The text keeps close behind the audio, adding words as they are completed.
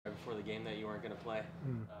the game that you weren't going to play.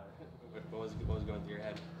 What was going through your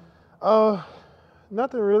head?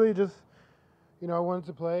 Nothing really. Just I wanted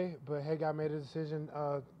to play, but Hey got made a decision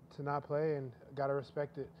to not play, and gotta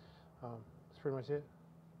respect it. That's pretty much it.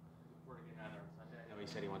 We're getting out there on Sunday. I know he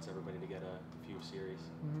said he wants everybody to get a few series.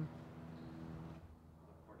 Mm-hmm.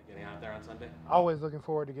 Looking forward to getting out there on Sunday. Always looking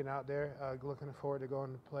forward to getting out there. Looking forward to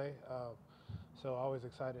going to play. So always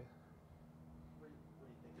excited. What do you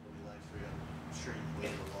think it'll be like for you? I'm sure you've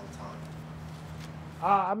waited a long time.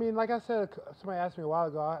 I mean, like I said, somebody asked me a while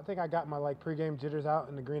ago. I think I got my pregame jitters out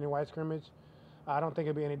in the green and white scrimmage. I don't think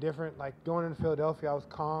it'd be any different. Like going into Philadelphia, I was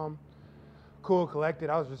calm, cool, collected.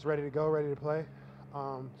 I was just ready to go, ready to play.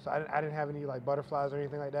 So I didn't have any butterflies or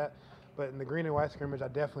anything like that. But in the green and white scrimmage, I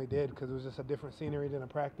definitely did because it was just a different scenery than a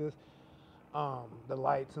practice, the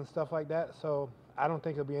lights and stuff like that. So I don't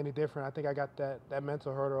think it'll be any different. I think I got that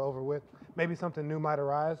mental hurdle over with. Maybe something new might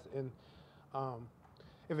arise, and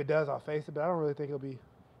if it does, I'll face it. But I don't really think it'll be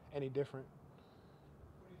any different.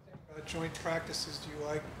 What do you think about joint practices? Do you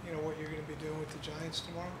like, what you're going to be doing with the Giants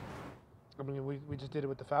tomorrow? I mean, we just did it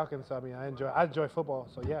with the Falcons. So I mean, I enjoy football.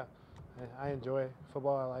 So yeah, I enjoy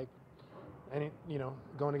football. I like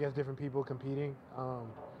going against different people, competing. So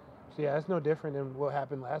yeah, it's no different than what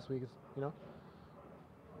happened last week. How do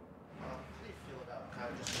you feel about kind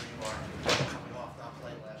of just where you are coming off not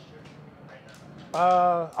playing last year right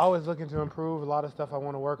now? Always looking to improve. A lot of stuff I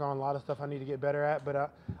want to work on. A lot of stuff I need to get better at.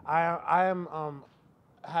 But I am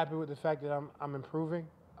happy with the fact that I'm improving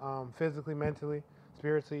physically, mentally,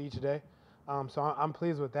 spiritually each day. So I'm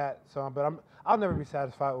pleased with that. So, but I'll never be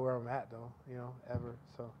satisfied with where I'm at though. Ever.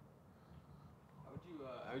 So.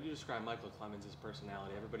 How would you describe Michael Clemens'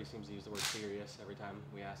 personality? Everybody seems to use the word serious every time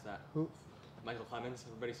we ask that. Who? Michael Clemens.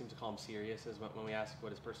 Everybody seems to call him serious when we ask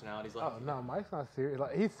what his personality's like. Oh no, Mike's not serious.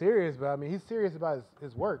 He's serious, but I mean he's serious about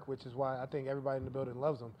his work, which is why I think everybody in the building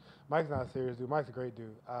loves him. Mike's not a serious dude. Mike's a great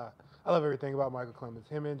dude. I love everything about Michael Clemens.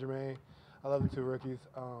 Him and Jermaine. I love the two rookies.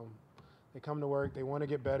 They come to work. They want to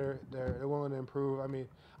get better. They're willing to improve. I mean,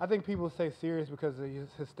 I think people say serious because of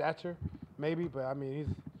his stature, maybe, but I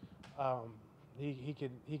mean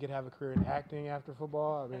he could have a career in acting after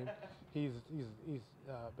football. I mean, he's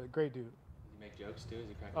a great dude. Does he make jokes too? Is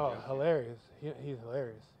he cracking Oh, jokes? hilarious! He's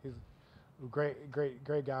hilarious. He's a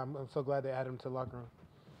great guy. I'm so glad they added him to the locker room.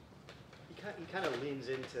 He kind of leans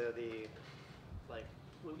into the,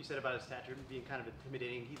 what you said about his stature being kind of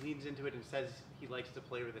intimidating. He leans into it and says he likes to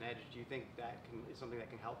play with an edge. Do you think that is something that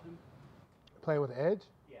can help him? Play with edge?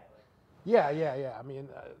 Yeah. Yeah. I mean,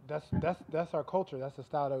 that's our culture. That's the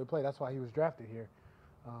style that we play. That's why he was drafted here.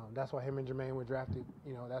 That's why him and Jermaine were drafted.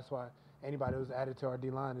 That's why anybody who's added to our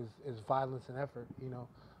D-line is violence and effort,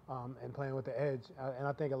 and playing with the edge. And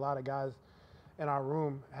I think a lot of guys in our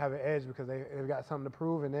room have an edge because they've got something to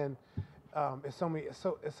prove. And then it's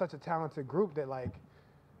such a talented group that,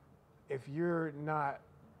 if you're not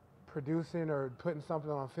producing or putting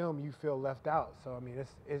something on film, you feel left out. So, I mean,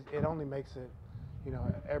 it only makes it,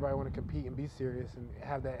 everybody want to compete and be serious and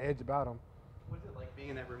have that edge about them. What is it like being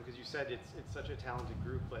in that room? Because you said it's such a talented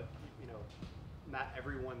group, but, not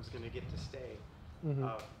everyone's going to get to stay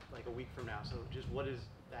a week from now. So just what is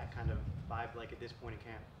that kind of vibe like at this point in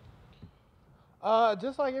camp?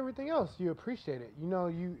 Just like everything else, you appreciate it.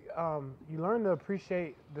 You learn to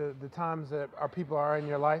appreciate the times that our people are in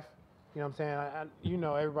your life. You know what I'm saying?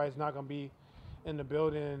 Everybody's not going to be in the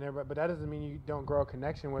building and everybody, but that doesn't mean you don't grow a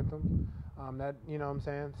connection with them. That you know what I'm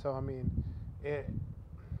saying? So I mean,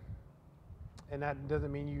 and that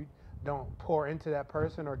doesn't mean you don't pour into that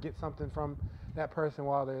person or get something from that person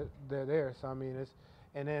while they're there. So I mean,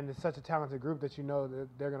 it's such a talented group that that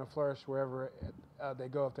they're going to flourish wherever they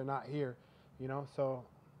go if they're not here. So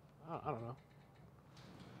I don't know.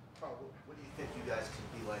 Carl, what do you think you guys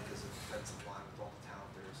can be like as a defensive line with all the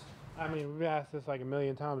talent there is? I mean, we've asked this a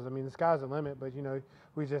million times. I mean, the sky's the limit, but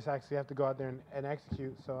we just actually have to go out there and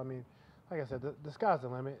execute. So I mean, like I said, the sky's the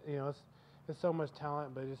limit. It's so much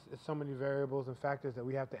talent, but it's so many variables and factors that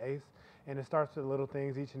we have to ace. And it starts with little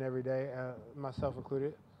things each and every day, myself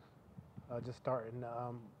included. Just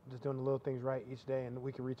just doing the little things right each day, and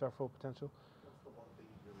we can reach our full potential. What's the one thing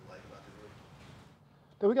you really like about the group?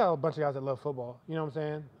 That we got a bunch of guys that love football. You know what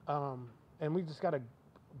I'm saying? And we just got a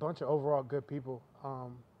bunch of overall good people.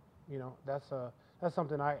 That's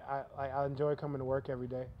something I enjoy coming to work every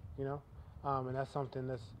day. And that's something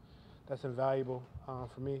that's invaluable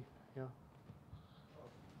for me.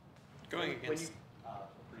 Going against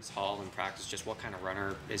Brees Hall in practice, just what kind of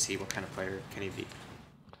runner is he? What kind of player can he be?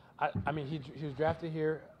 I mean, he was drafted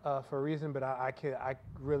here for a reason, but I've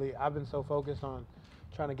been so focused on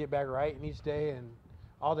trying to get back right in each day, and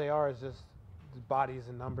all they are is just bodies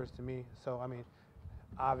and numbers to me. So I mean,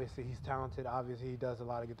 Obviously, he's talented. Obviously, he does a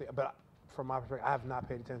lot of good things. But from my perspective, I have not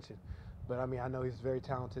paid attention. But I mean, I know he's a very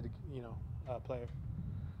talented, player.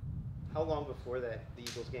 How long before the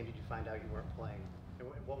Eagles game did you find out you weren't playing? And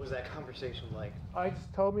what was that conversation like? I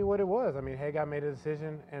just told me what it was. I mean, Hagar made a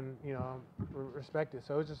decision, and respect it.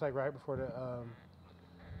 So it was just like right before the.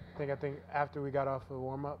 I think after we got off the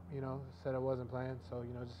warm up, said I wasn't playing. So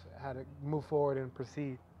just had to move forward and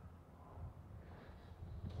proceed.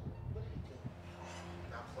 What do you think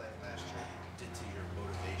not playing last year did to your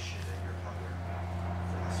motivation and your hunger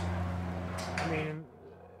for this year? I mean,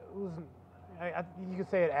 it wasn't. You could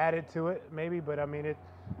say it added to it, maybe, but I mean, there's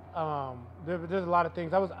a lot of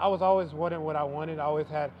things. I was always wanting what I wanted. I always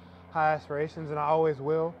had high aspirations, and I always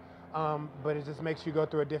will. But it just makes you go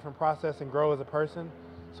through a different process and grow as a person.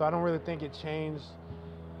 So I don't really think it changed.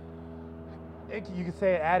 You could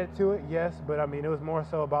say it added to it, yes, but I mean, it was more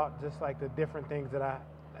so about just like the different things that I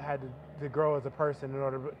had to grow as a person in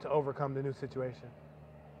order to overcome the new situation.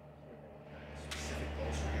 Specific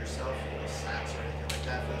goals for yourself, sacks or anything like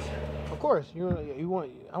that for this year? Of course,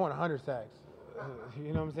 I want 100 sacks.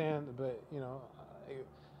 You know what I'm saying? But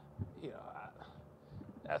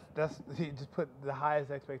that's you just put the highest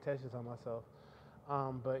expectations on myself.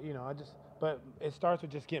 But it starts with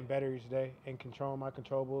just getting better each day and controlling my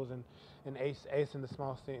controllables and acing the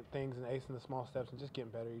small things and acing the small steps and just getting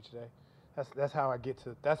better each day. That's how I get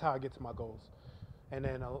to my goals, and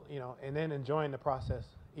then and then enjoying the process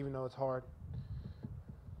even though it's hard.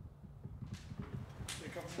 Say a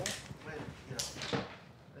couple more? When, I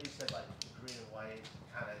know you said like green and white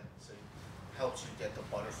kind of helps you get the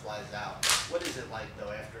butterflies out. What is it like though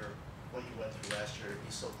after what you went through last year to be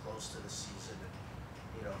so close to the season and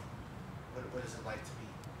what is it like to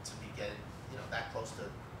be getting that close to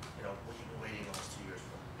what you've been waiting almost 2 years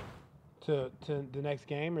for? To the next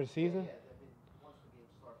game or the season? Yeah, I mean, once the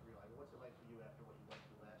games start for you, like, what's it like for you after what you went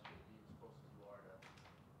through last year, being as close as you are to,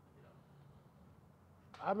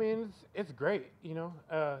 I mean, it's great,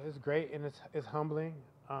 it's great and it's humbling.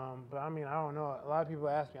 But I mean, I don't know. A lot of people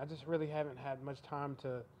ask me. I just really haven't had much time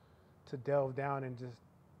to delve down and just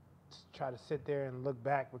try to sit there and look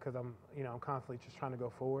back because I'm constantly just trying to go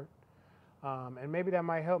forward. And maybe that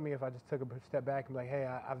might help me if I just took a step back and be like, hey,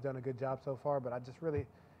 I've done a good job so far, but I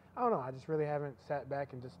don't know. I just really haven't sat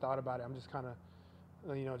back and just thought about it. I'm just kind of,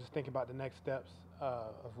 just thinking about the next steps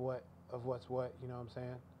of what's what. You know what I'm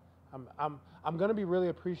saying? I'm gonna be really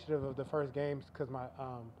appreciative of the first games because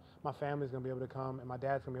my family's gonna be able to come and my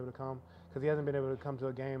dad's gonna be able to come because he hasn't been able to come to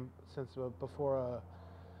a game since before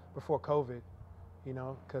COVID.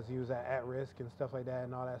 Because he was at risk and stuff like that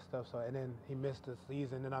and all that stuff. So, and then he missed the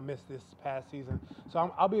season, and I missed this past season.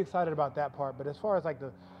 So I'll be excited about that part. But as far as like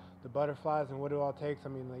the butterflies and what it all takes, I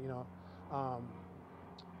mean,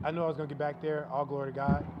 I knew I was gonna get back there. All glory to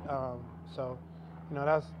God.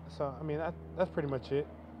 That's pretty much it.